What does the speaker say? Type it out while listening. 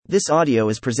This audio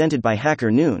is presented by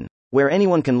Hacker Noon, where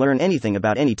anyone can learn anything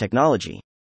about any technology.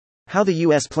 How the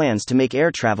US plans to make air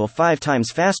travel 5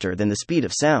 times faster than the speed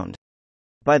of sound.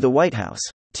 By the White House.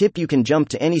 Tip: you can jump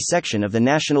to any section of the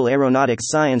National Aeronautics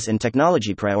Science and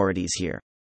Technology priorities here.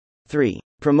 3.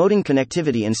 Promoting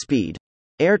connectivity and speed.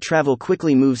 Air travel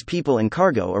quickly moves people and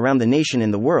cargo around the nation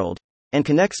and the world, and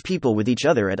connects people with each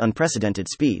other at unprecedented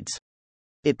speeds.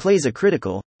 It plays a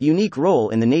critical, unique role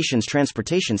in the nation's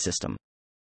transportation system.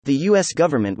 The US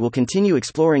government will continue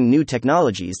exploring new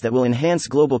technologies that will enhance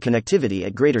global connectivity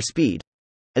at greater speed,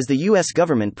 as the US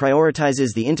government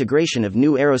prioritizes the integration of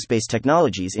new aerospace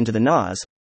technologies into the NAS.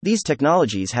 These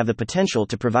technologies have the potential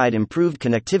to provide improved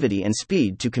connectivity and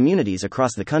speed to communities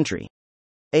across the country.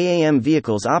 AAM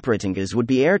vehicles operating as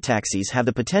would-be air taxis have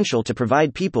the potential to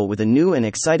provide people with a new and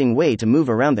exciting way to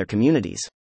move around their communities.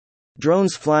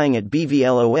 Drones flying at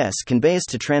BVLOS can be used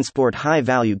to transport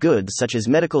high-value goods such as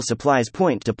medical supplies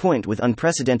point to point with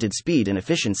unprecedented speed and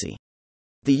efficiency.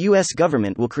 The US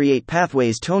government will create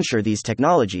pathways to ensure these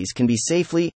technologies can be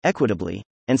safely, equitably,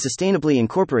 and sustainably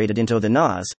incorporated into the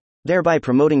NAS, thereby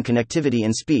promoting connectivity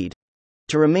and speed.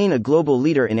 To remain a global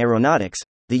leader in aeronautics,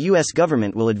 the US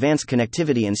government will advance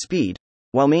connectivity and speed,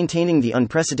 while maintaining the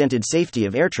unprecedented safety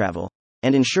of air travel,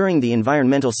 and ensuring the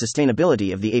environmental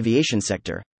sustainability of the aviation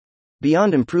sector.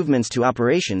 Beyond improvements to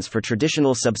operations for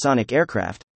traditional subsonic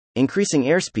aircraft, increasing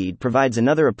airspeed provides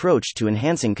another approach to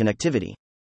enhancing connectivity.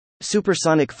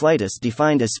 Supersonic flight is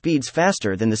defined as speeds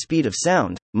faster than the speed of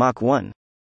sound, Mach 1.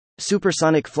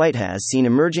 Supersonic flight has seen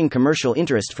emerging commercial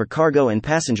interest for cargo and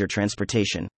passenger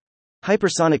transportation.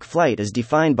 Hypersonic flight is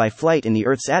defined by flight in the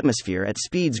Earth's atmosphere at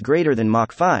speeds greater than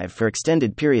Mach 5 for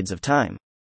extended periods of time.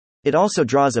 It also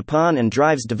draws upon and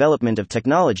drives development of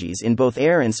technologies in both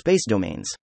air and space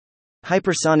domains.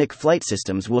 Hypersonic flight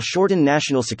systems will shorten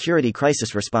national security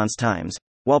crisis response times,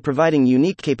 while providing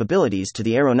unique capabilities to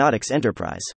the aeronautics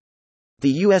enterprise.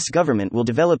 The US government will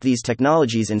develop these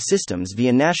technologies and systems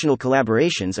via national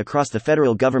collaborations across the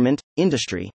federal government,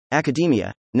 industry,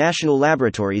 academia, national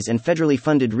laboratories and federally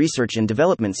funded research and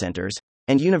development centers,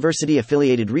 and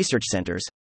university-affiliated research centers,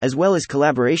 as well as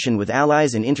collaboration with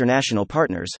allies and international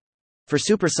partners. For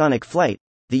supersonic flight,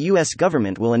 the US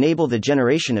government will enable the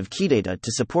generation of key data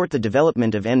to support the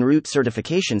development of en route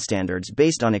certification standards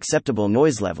based on acceptable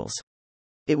noise levels.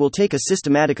 It will take a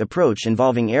systematic approach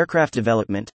involving aircraft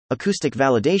development, acoustic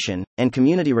validation, and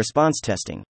community response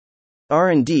testing.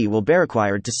 R&D will be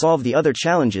required to solve the other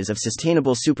challenges of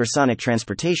sustainable supersonic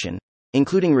transportation,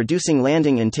 including reducing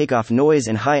landing and takeoff noise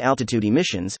and high-altitude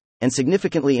emissions, and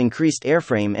significantly increased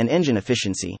airframe and engine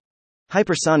efficiency.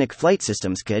 Hypersonic flight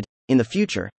systems could, in the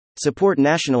future, support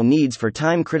national needs for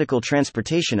time-critical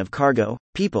transportation of cargo,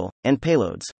 people, and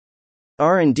payloads.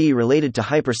 R&D related to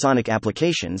hypersonic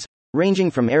applications, ranging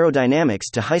from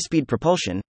aerodynamics to high-speed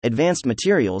propulsion, advanced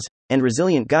materials, and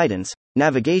resilient guidance,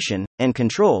 navigation, and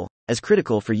control, as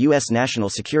critical for U.S. national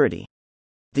security.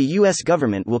 The U.S.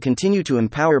 government will continue to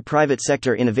empower private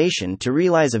sector innovation to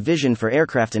realize a vision for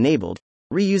aircraft-enabled,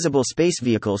 reusable space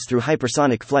vehicles through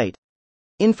hypersonic flight.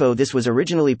 Info: this was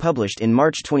originally published in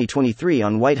March 2023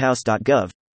 on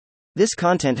whitehouse.gov. This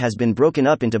content has been broken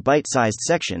up into bite-sized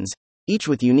sections, each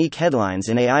with unique headlines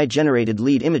and AI-generated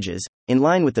lead images, in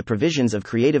line with the provisions of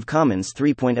Creative Commons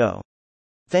 3.0.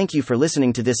 Thank you for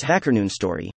listening to this HackerNoon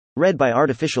story, read by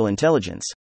Artificial Intelligence.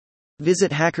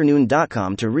 Visit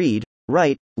hackernoon.com to read,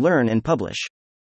 write, learn and publish.